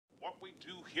What we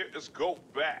do here is go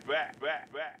back.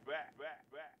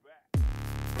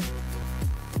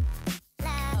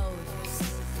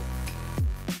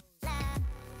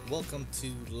 Welcome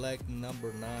to leg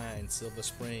number 9, Silver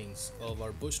Springs, of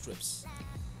our bush trips.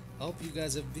 I hope you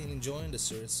guys have been enjoying the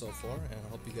series so far, and I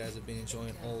hope you guys have been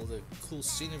enjoying all the cool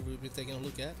scenery we've been taking a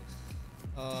look at.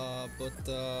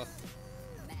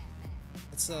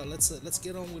 Let's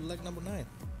get on with leg number 9.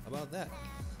 How about that?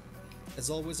 As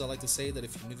always, I like to say that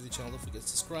if you're new to the channel, don't forget to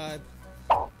subscribe,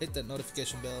 hit that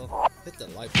notification bell, hit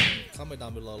that like button, comment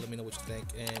down below, let me know what you think.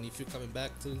 And if you're coming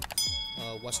back to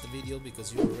watch the video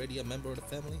because you're already a member of the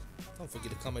family, don't forget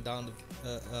to comment down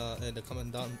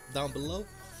down below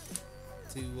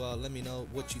to let me know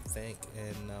what you think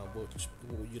and what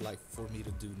you like for me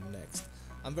to do next.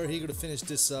 I'm very eager to finish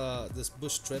this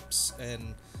bush trips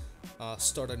and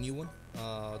start a new one.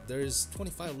 There's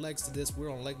 25 legs to this. We're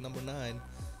on leg number 9,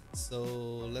 so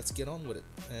let's get on with it,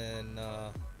 and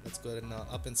let's go ahead and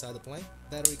up inside the plane.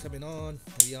 Battery coming on,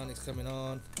 avionics coming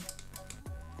on,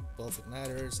 both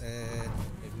igniters and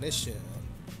ignition.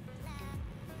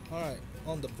 Alright,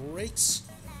 on the brakes,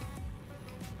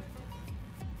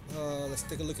 let's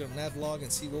take a look at our nav log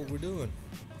and see what we're doing.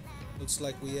 Looks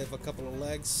like we have a couple of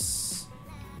legs,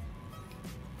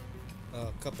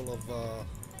 a couple of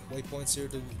waypoints here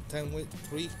to 10 with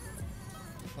 3.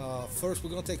 First, we're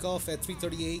going to take off at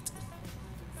 3:38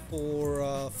 for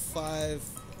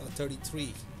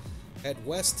 5:33. Head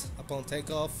west upon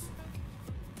takeoff,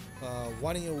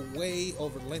 winding your way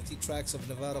over lengthy tracts of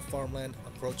Nevada farmland,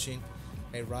 approaching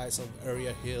a rise of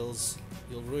area hills.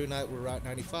 You'll reunite with Route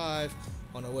 95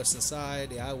 on the western side.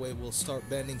 The highway will start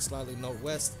bending slightly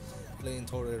northwest, leading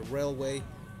toward a railway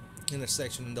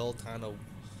intersection in the old town of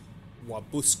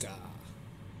Wabusca.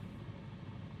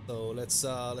 So let's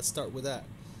start with that.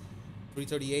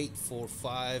 3:38 for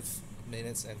 5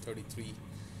 minutes and 33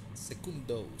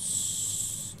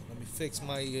 segundos. Let me fix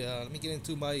my let me get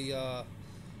into my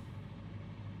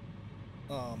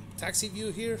taxi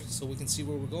view here so we can see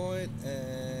where we're going,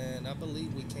 and I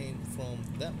believe we came from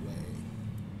that way.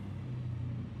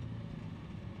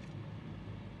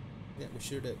 Yeah, we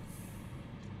sure did.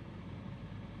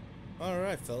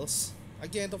 Alright, fellas,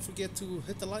 again, don't forget to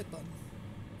hit the like button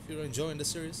if you're enjoying the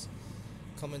series.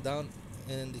 Comment down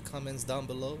in the comments down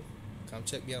below. Come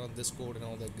check me out on Discord and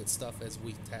all that good stuff as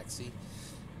we taxi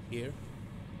here.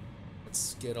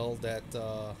 Let's get all that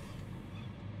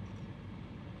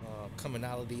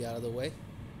commonality out of the way.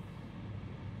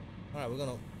 Alright, we're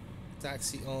gonna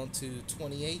taxi on to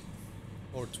 28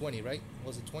 or 20, right?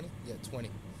 Was it 20? Yeah,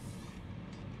 20.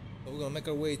 So we're gonna make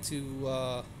our way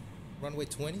to runway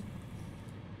 20,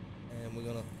 and we're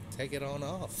gonna take it on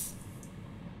off.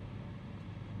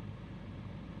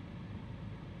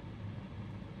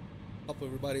 Hope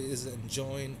everybody is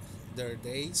enjoying their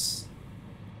days.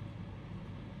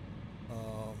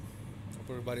 Hope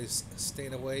everybody's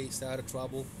staying away, stay out of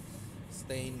trouble,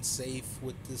 staying safe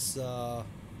with this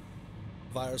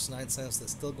virus nonsense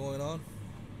that's still going on.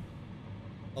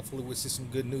 Hopefully we'll see some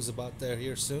good news about that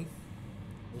here soon.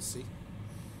 We'll see.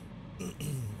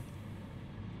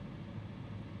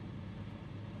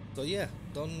 So yeah,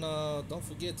 don't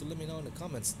forget to let me know in the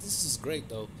comments. This is great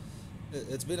though.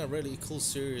 It's been a really cool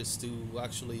series to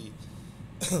actually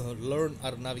learn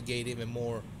how to navigate even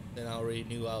more than I already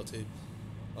knew how to.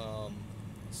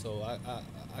 So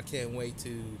I can't wait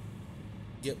to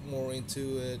get more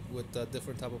into it with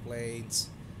different type of planes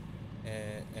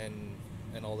and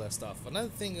all that stuff. Another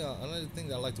thing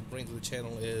that I like to bring to the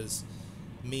channel is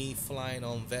me flying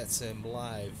on VetSim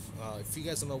live. If you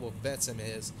guys don't know what VetSim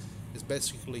is, it's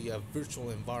basically a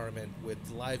virtual environment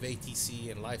with live ATC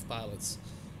and live pilots.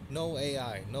 No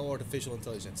AI, no artificial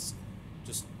intelligence,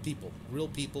 just people, real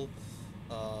people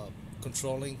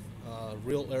controlling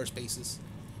real airspaces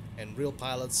and real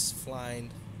pilots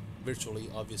flying virtually,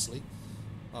 obviously.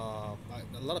 A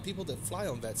lot of people that fly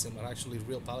on VetSim are actually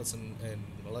real pilots, and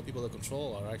a lot of people that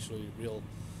control are actually real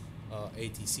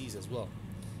ATCs as well.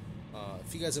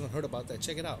 If you guys haven't heard about that,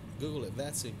 check it out. Google it,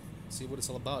 VetSim. See what it's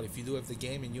all about. If you do have the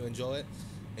game and you enjoy it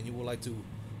and you would like to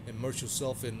immerse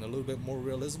yourself in a little bit more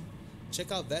realism,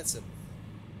 check out VetSim.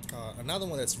 Another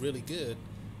one that's really good,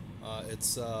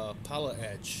 it's Pilot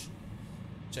Edge.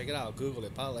 Check it out, Google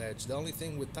it, Pilot Edge. The only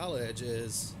thing with Pilot Edge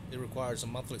is it requires a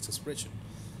monthly subscription.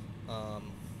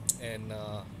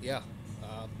 Yeah,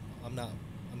 I'm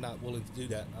not willing to do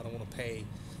that. I don't want to pay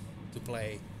to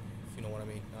play, if you know what I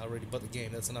mean. I already bought the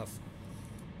game, that's enough.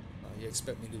 You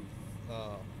expect me to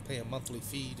pay a monthly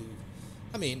fee to,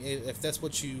 I mean, if that's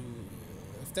what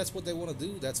they want to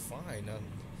do, that's fine.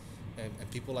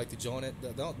 And people like to join it.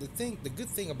 The good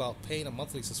thing about paying a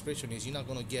monthly subscription is you're not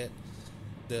going to get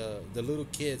the little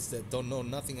kids that don't know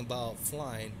nothing about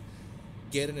flying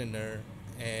getting in there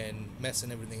and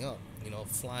messing everything up. You know,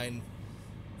 flying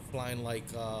like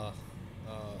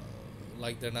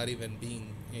they're not even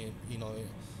being in, you know,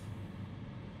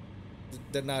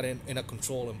 they're not in a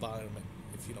control environment,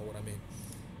 if you know what I mean.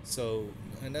 So,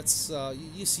 and that's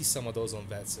you see some of those on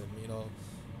VetSim. You know,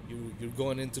 you're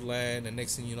going into land, and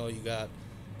next thing you know, you got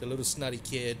the little snotty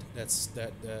kid that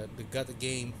got the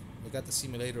game, they got the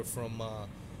simulator from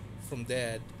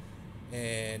dad,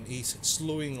 and he's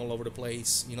slewing all over the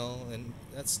place. You know, and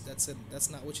that's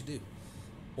not what you do.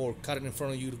 Or cut it in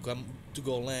front of you to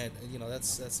go land. You know,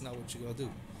 that's not what you're gonna do.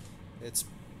 It's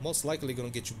most likely gonna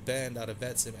get you banned out of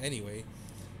VetSim anyway.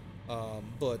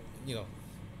 But you know,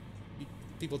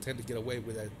 people tend to get away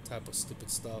with that type of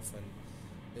stupid stuff, and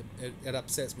it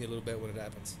upsets me a little bit when it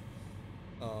happens.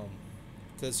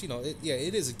 Because you know,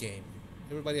 it is a game.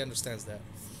 Everybody understands that.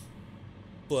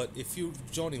 But if you're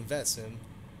joining VetSim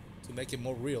to make it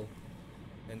more real,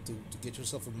 and to get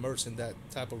yourself immersed in that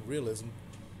type of realism,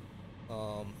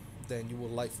 then you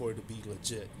would like for it to be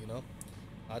legit, you know.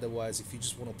 Otherwise, if you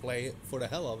just want to play it for the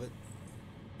hell of it,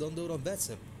 don't do it on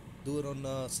VetSim. Do it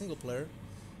on single player,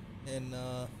 and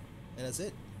that's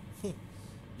it.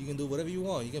 You can do whatever you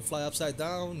want. You can fly upside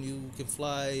down. You can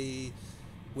fly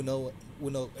with no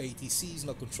ATCs,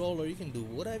 no controller. You can do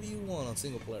whatever you want on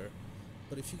single player.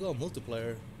 But if you go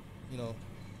multiplayer, you know,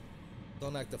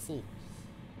 don't act a fool.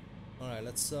 All right,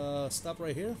 let's stop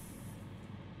right here.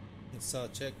 Let's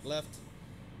check left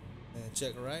and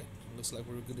check right. Looks like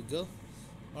we're good to go.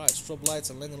 All right, strobe lights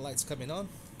and landing lights coming on.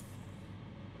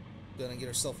 Gonna get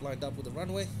ourselves lined up with the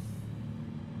runway.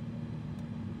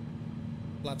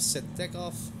 Flaps set to take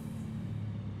off.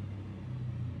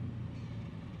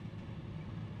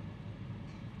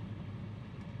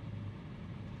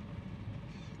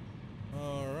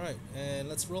 All right, and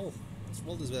let's roll. Let's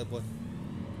roll this bad boy.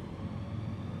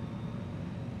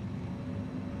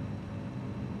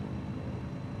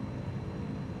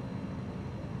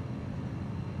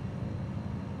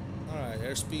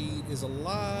 Airspeed is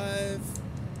alive.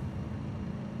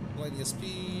 Plenty of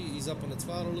speed. Ease up on the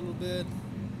throttle a little bit.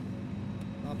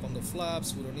 Up on the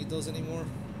flaps. We don't need those anymore.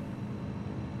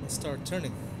 Let's start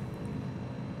turning.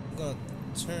 We're gonna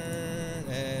turn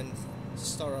and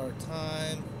start our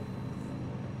time.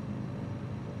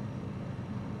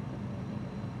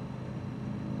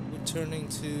 We're turning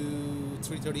to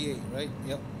 338, right?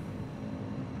 Yep.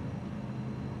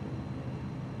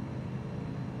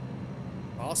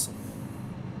 Awesome.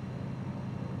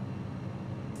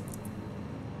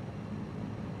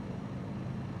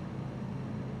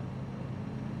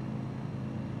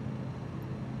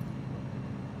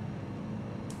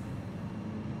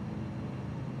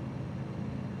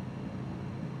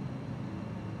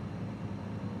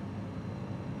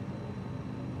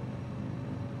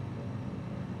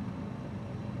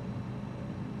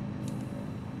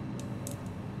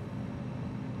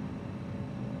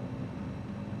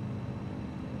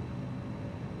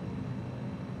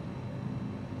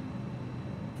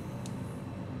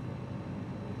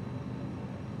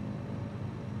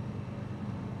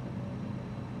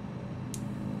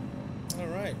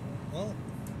 Well,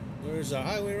 there's our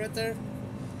highway right there.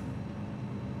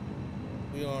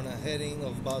 We are on a heading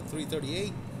of about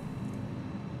 338.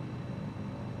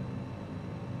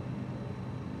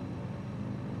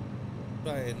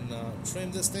 Try and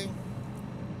trim this thing.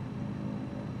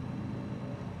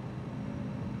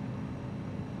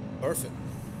 Perfect.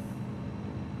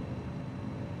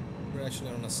 We're actually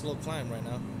on a slow climb right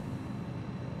now.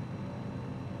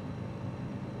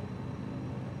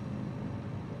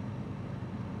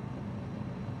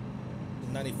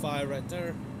 95 right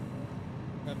there,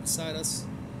 right beside us.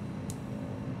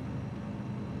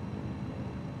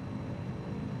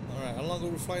 All right, how long are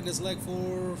we flying this leg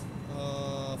for?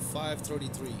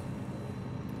 533.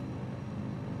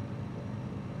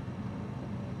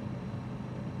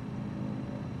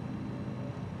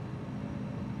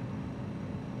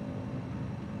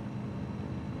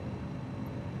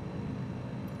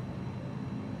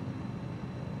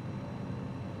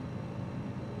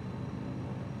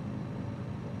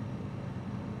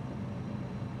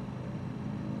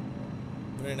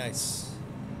 Very nice.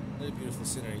 Very beautiful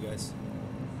scenery, guys.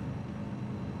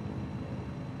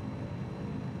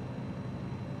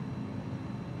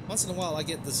 Once in a while I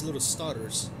get these little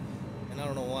stutters, and I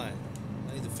don't know why.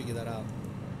 I need to figure that out.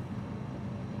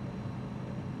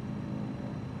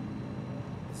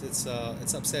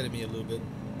 It's upsetting me a little bit.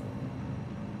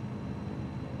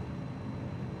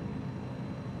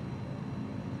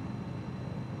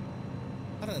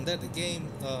 Other than that, the game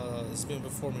has been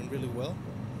performing really well.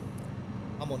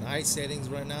 I'm on high settings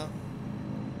right now.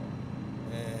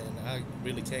 I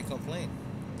really can't complain.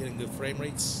 Getting good frame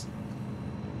rates.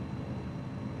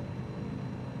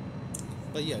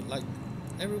 But yeah, like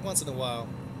every once in a while,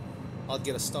 I'll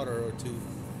get a stutter or two.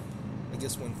 I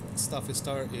guess when stuff is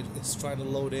it's trying to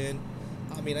load in.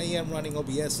 I mean, I am running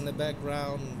OBS in the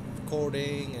background,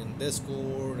 recording and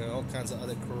Discord and all kinds of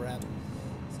other crap.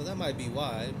 So that might be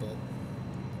why, but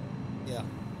yeah.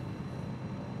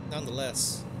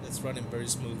 Nonetheless, it's running very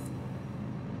smooth.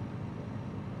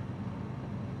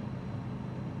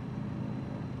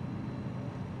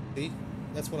 See?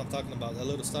 That's what I'm talking about. That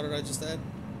little stutter I just had.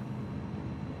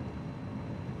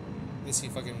 Let me see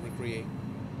if I can recreate.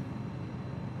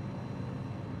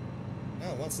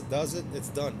 Now, once it does it, it's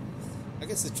done. I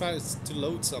guess it tries to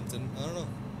load something. I don't know.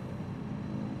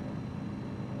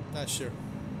 Not sure.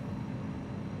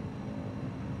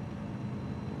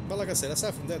 But like I said,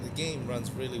 aside from that, the game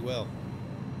runs really well.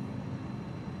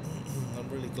 I'm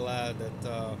really glad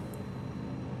that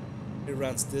it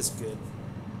runs this good.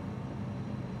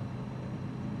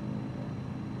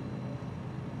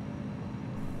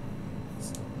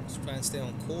 So let's try and stay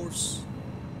on course.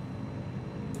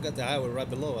 We got the highway right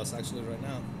below us actually right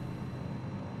now.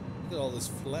 Look at all this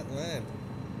flat land.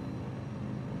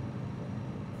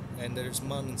 And there's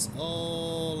mountains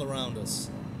all around us.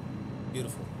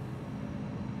 Beautiful.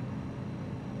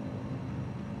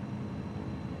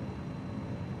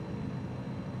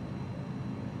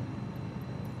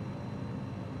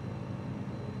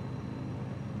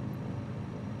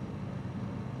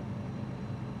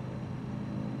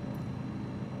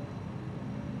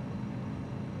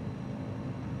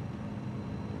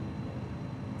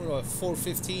 We're at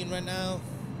 4:15 right now,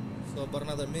 so about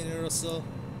another minute or so.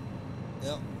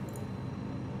 Yep.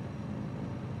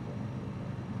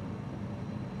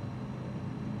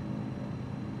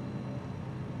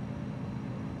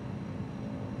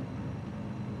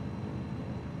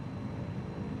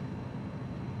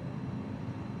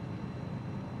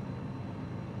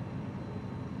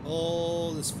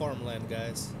 All this farmland,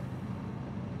 guys.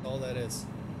 All that is.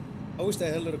 I wish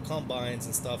they had little combines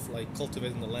and stuff like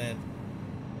cultivating the land.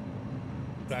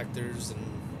 Tractors, and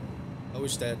I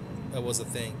wish that was a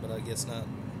thing, but I guess not.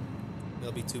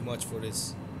 That'll be too much for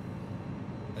this,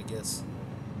 I guess.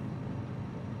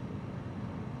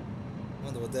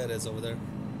 Wonder what that is over there.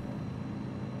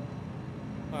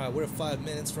 Alright, we're at 5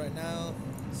 minutes right now,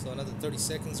 so another 30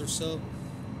 seconds or so,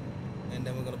 and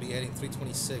then we're gonna be heading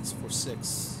 326 for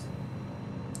 6.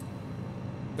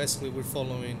 Basically, we're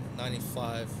following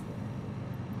 95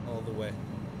 all the way.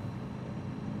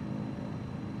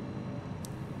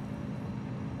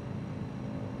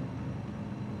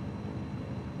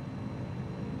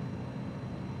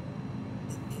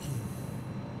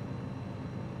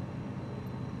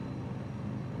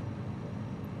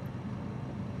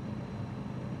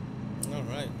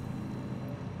 Alright.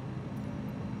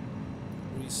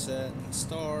 Reset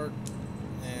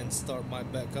and start my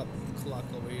backup clock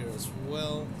over here as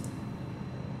well.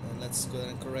 And let's go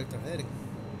ahead and correct our heading.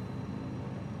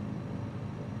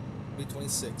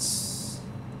 326.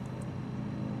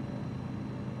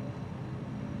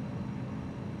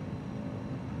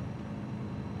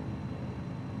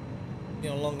 Be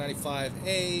on long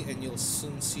 95A and you'll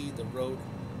soon see the road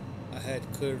ahead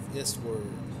curve eastward.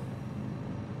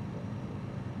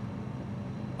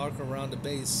 Arc around the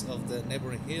base of the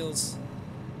neighboring hills,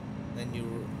 and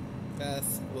your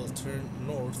path will turn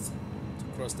north to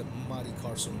cross the mighty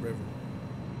Carson River.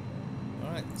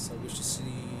 Alright, so we should see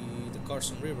the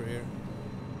Carson River here.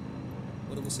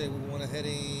 What do we say? We want a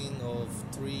heading of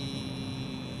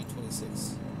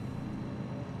 326.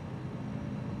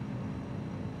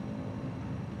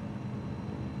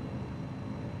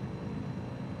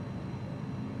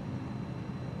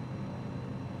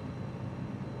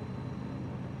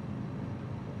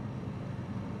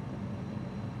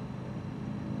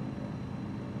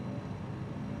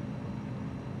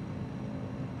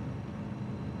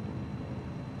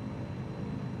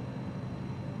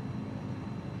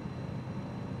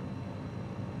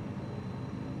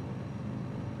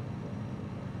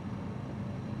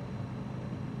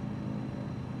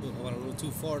 I went a little too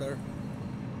far there.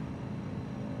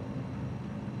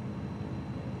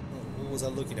 What was I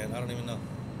looking at? I don't even know.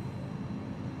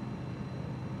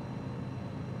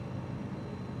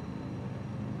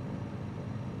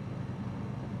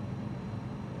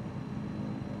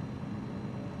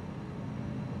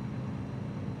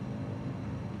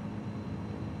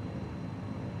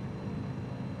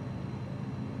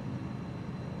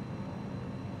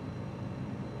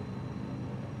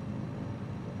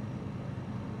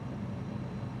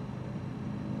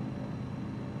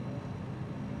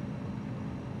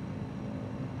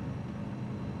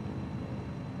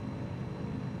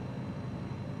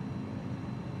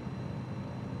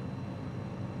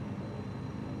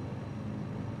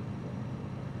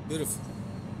 Beautiful.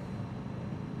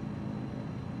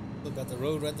 Look at the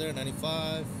road right there,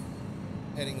 95.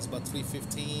 Heading is about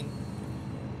 315.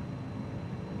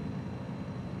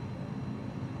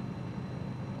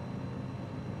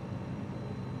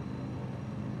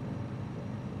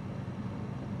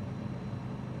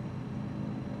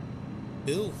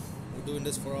 Bill, we're doing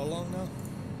this for how long now?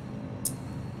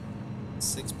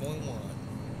 6.1.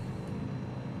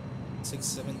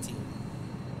 617.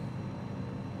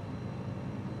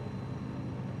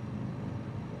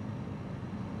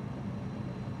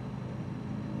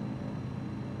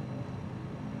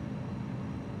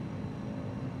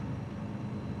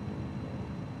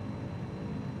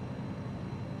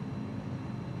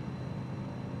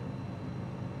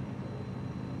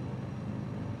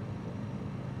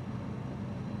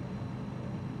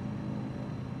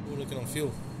 We're looking on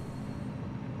fuel.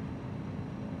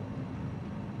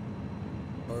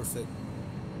 Perfect.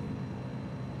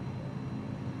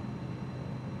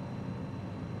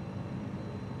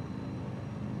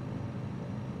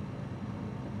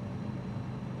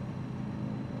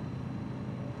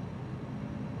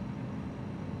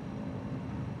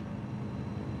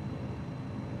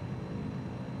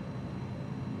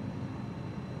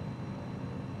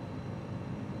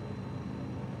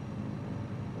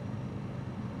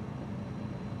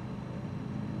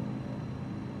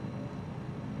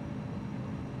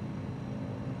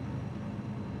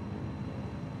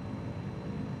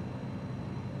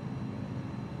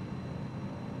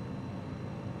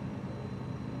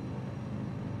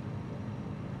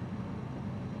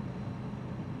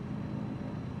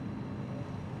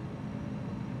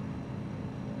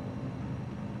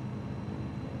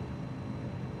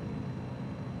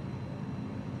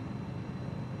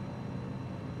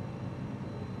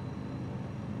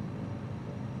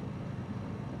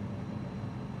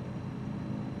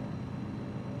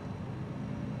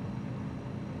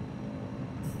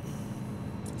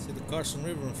 See the Carson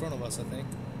River in front of us, I think.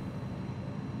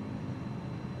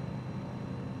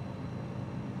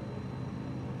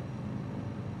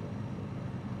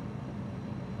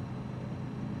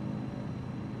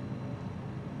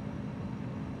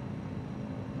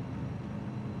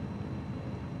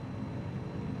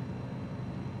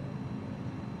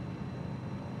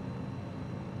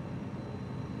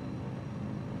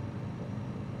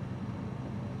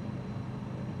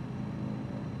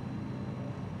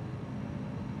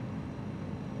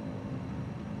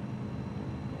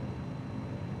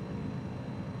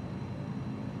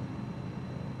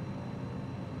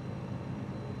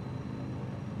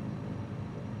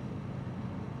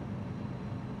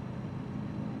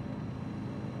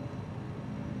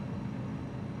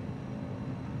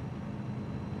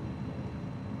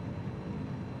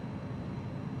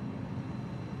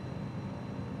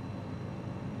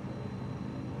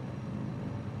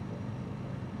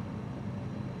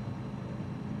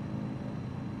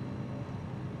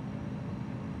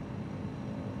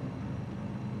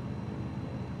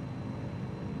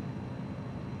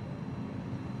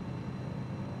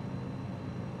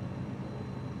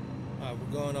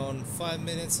 We're going on 5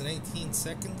 minutes and 18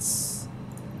 seconds.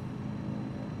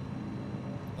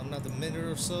 Another minute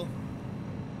or so.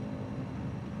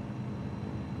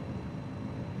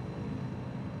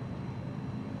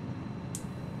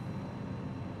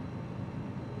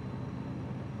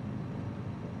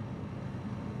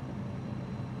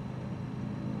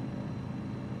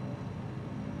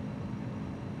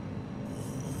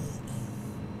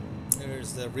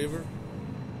 There's the river,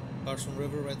 Carson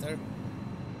River right there.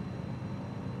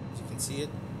 You can see it.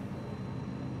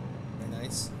 Very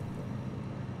nice.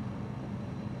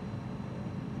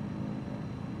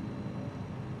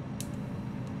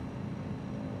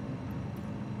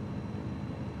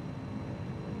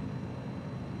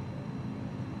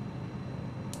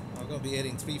 I'm gonna be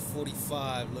heading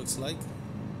 345, looks like.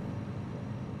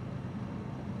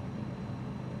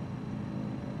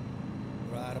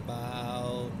 Right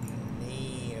about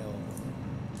now.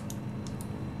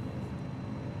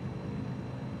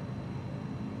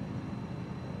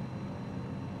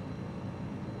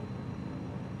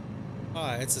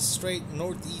 Alright, it's a straight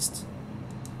northeast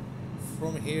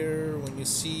from here. When you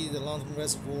see the London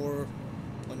Reservoir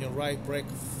on your right, break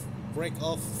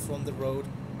off from the road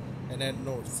and head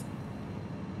north.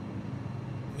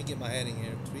 Let me get my heading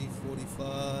here. 345.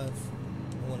 I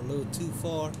don't want to load too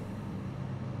far.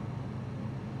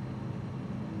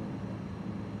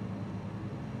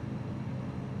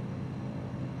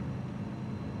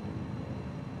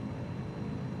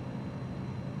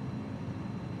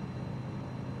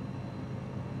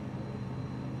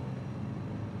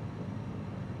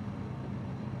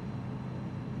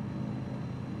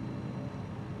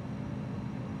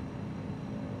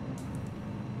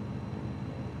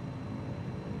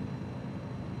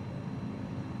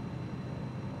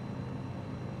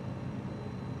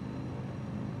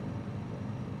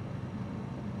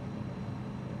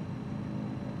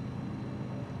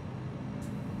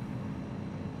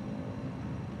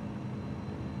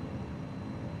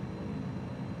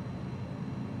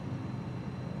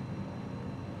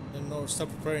 Nor start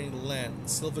preparing to land.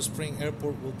 Silver Spring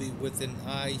Airport will be within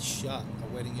eye shot,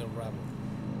 awaiting your arrival.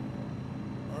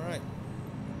 Alright.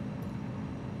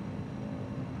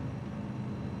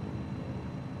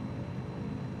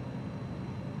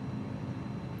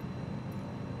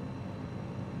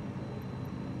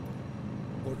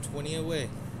 We're 20 away.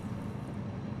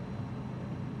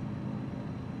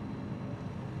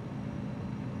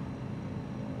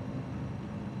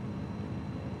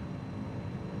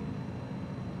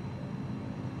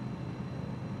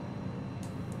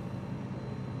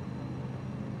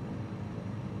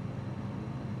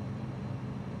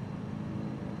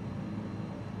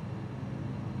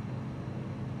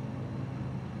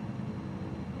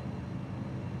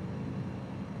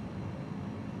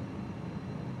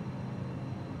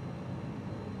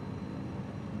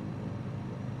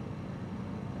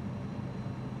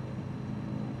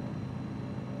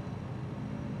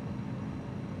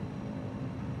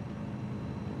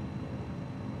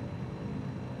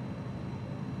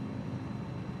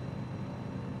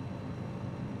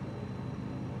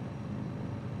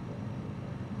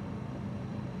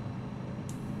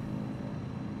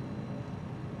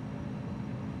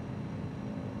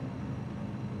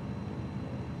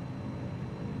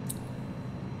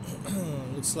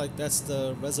 Looks like that's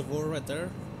the reservoir right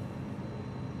there.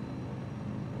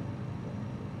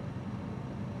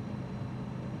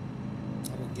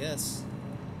 I would guess.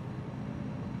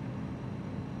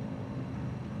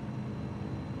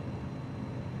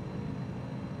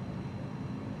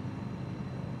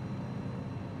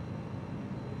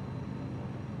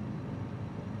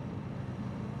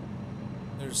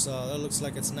 There's that looks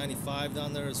like it's 95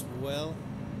 down there as well.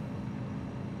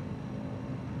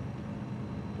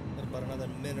 About another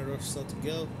minute or so to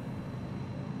go.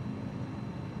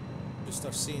 Just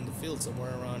start seeing the field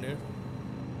somewhere around here.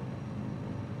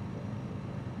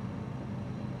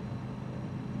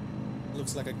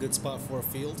 Looks like a good spot for a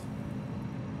field.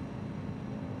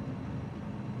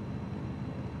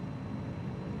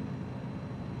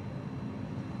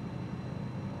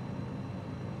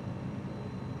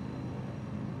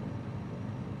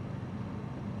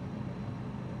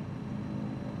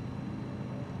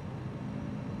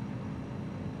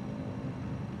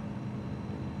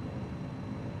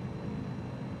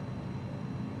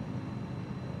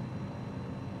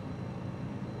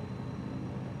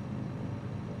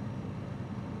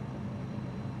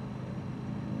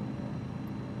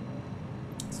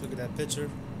 Look at that picture.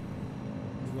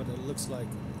 What it looks like.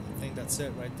 I think that's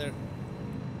it right there.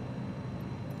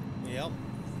 Yep,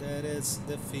 that is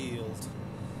the field.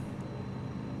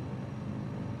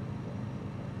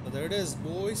 So there it is,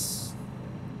 boys.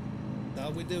 That's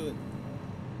how we do it.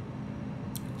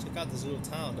 Check out this little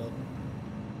town, though.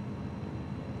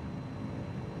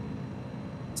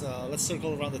 So let's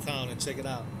circle around the town and check it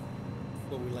out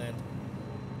before we land.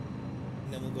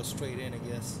 And then we'll go straight in, I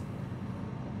guess.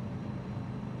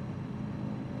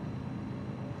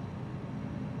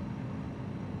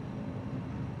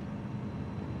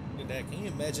 Can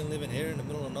you imagine living here in the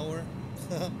middle of nowhere?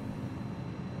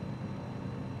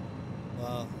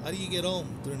 Wow. How do you get home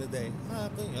during the day?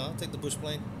 I'll take the bush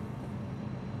plane.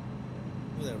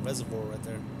 Look at that reservoir right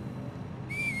there.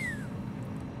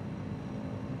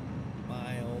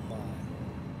 My oh my.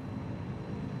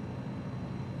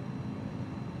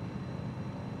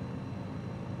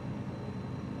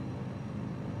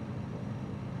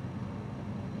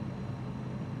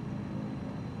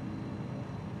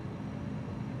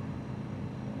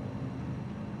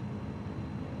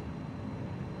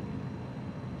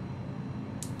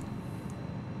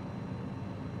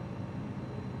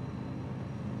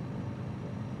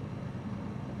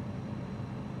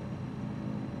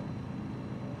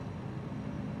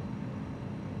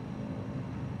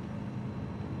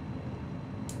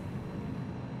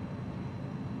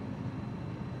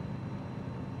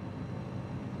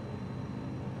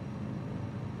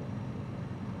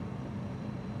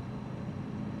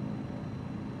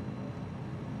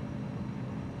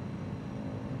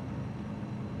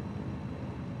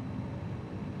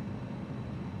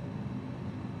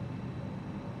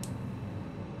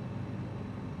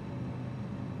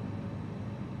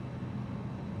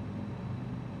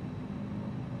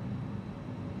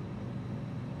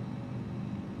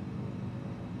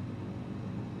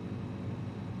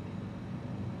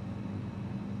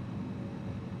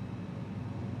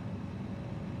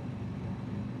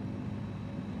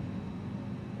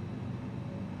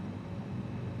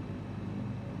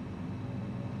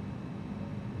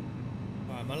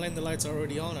 My landing lights are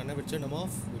already on. I never turn them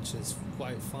off, which is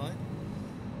quite fine.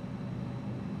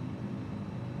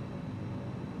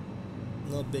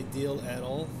 No big deal at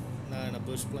all. Not in a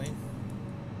bush plane.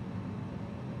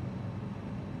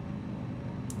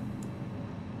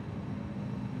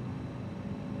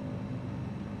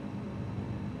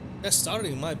 That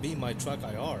starting might be my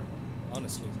TrackIr,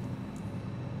 honestly.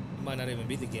 It might not even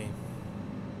be the game.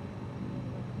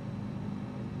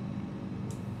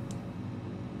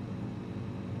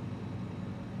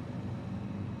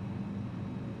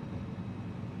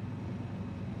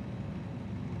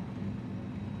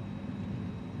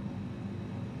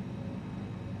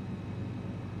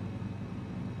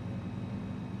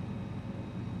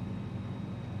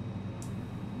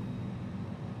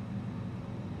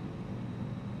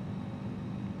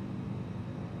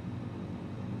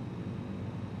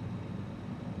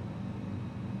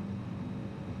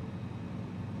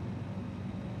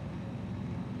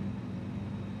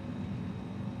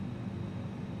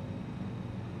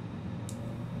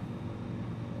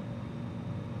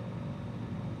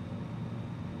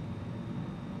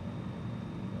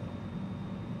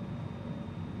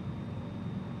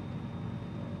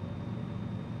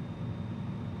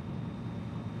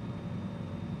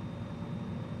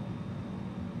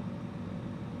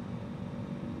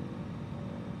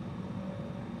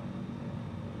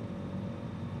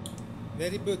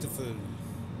 Very beautiful.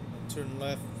 Turn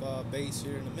left base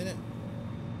here in a minute.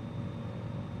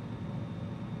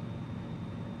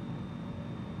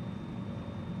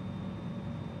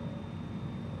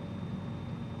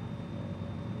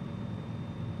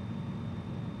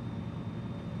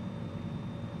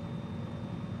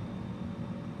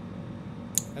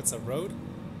 That's a road.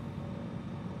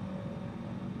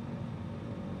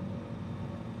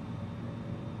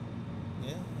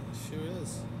 Yeah, it sure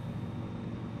is.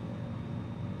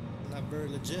 Not very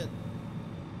legit.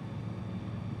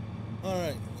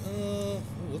 Alright,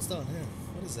 what's down here?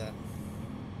 What is that?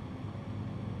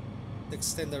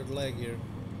 Extended leg here.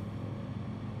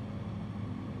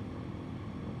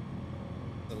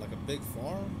 Is it like a big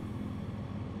farm?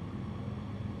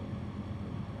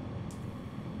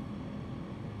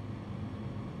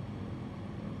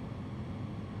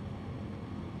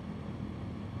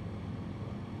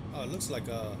 Oh, it looks like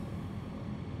a...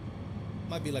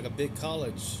 might be like a big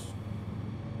college.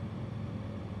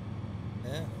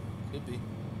 Yeah, could be.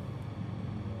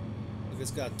 Look,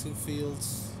 it's got 2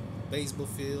 fields, baseball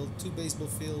field, 2 baseball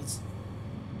fields.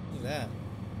 Look at that.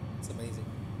 It's amazing.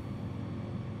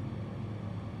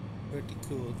 Pretty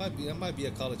cool. That might be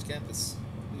a college campus.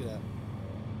 Look at that.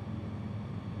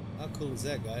 How cool is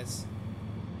that, guys?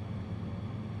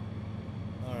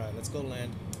 Alright, let's go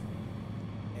land.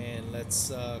 And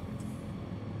let's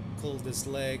call this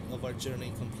leg of our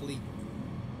journey complete.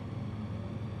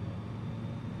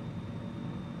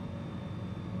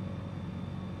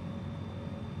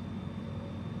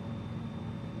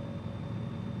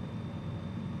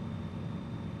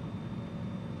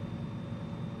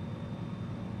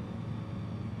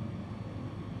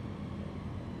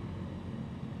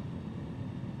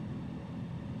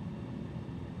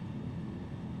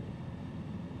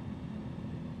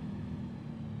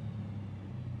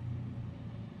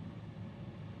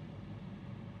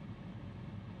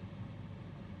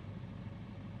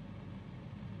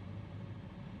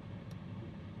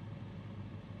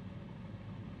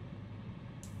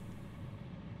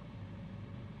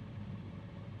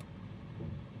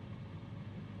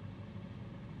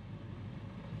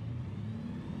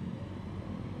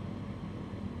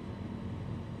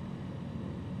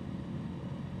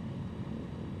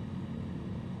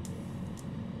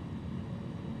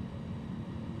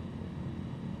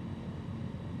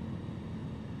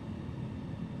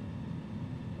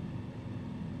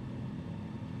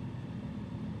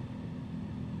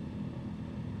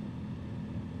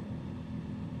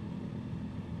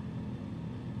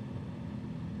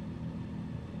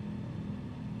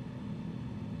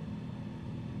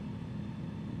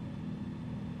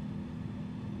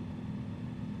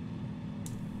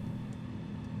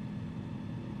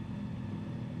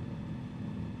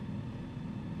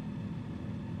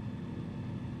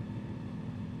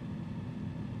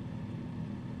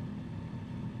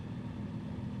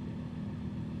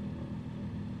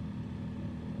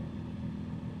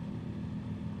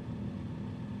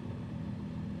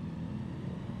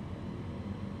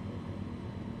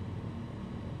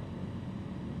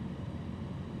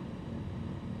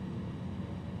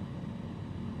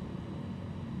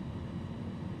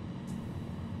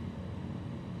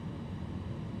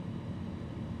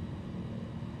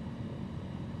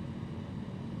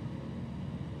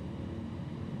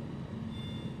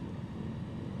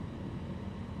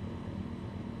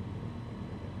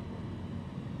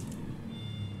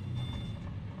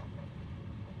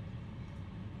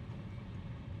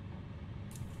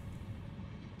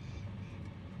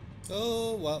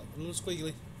 Oh, wow, a little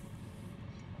squiggly.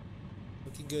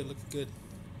 Looking good, looking good.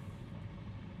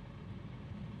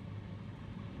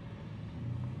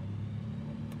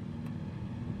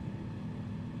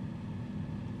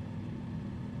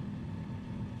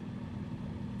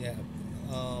 Yeah.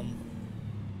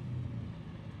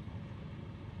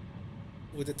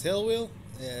 With the tail wheel,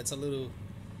 yeah, it's a little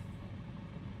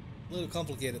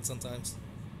complicated sometimes.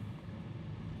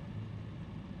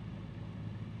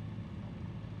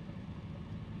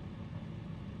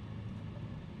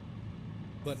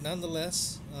 But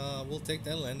nonetheless, we'll take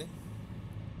that landing,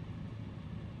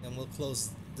 and we'll close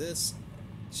this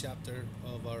chapter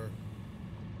of our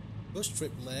bush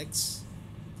trip legs.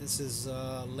 This is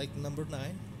leg number 9, like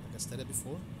I stated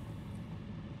before.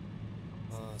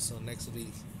 So next will be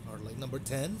our leg number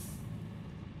 10.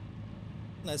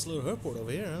 Nice little airport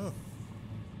over here, huh?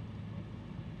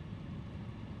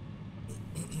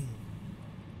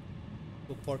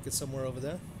 We'll park it somewhere over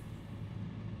there.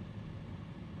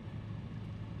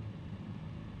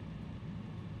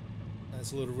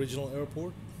 Nice little original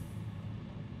airport.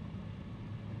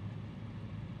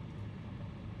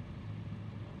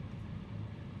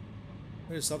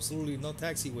 There's absolutely no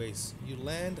taxiways. You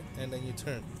land and then you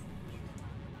turn.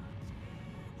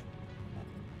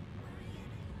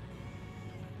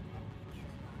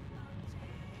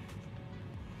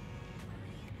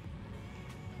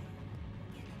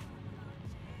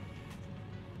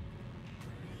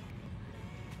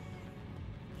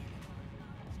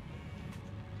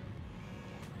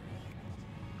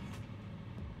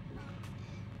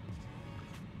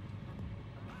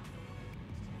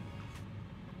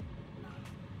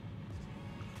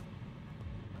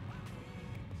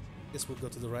 Guess we'll go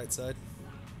to the right side.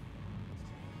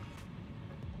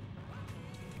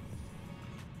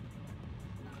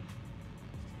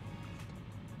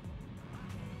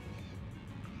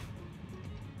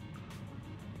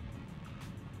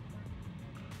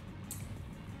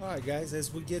 Alright guys,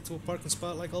 as we get to a parking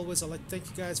spot, like always, I'd like to thank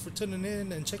you guys for tuning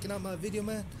in and checking out my video,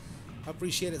 man. I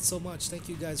appreciate it so much. Thank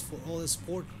you guys for all the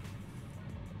support.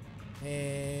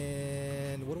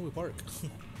 And where do we park?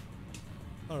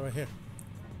 Oh, right here.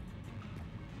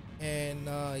 And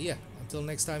yeah, until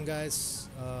next time guys,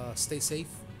 stay safe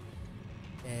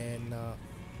and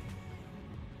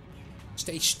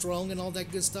stay strong and all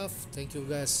that good stuff. Thank you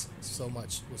guys so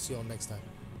much. We'll see you all next time.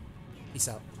 Peace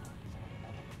out.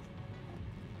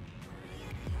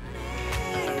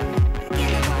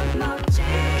 Give it one more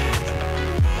chance.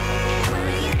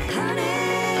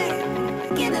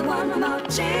 Give it one more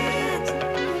chance.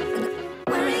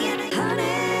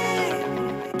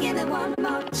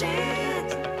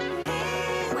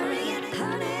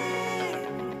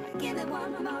 Give it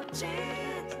one more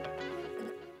chance.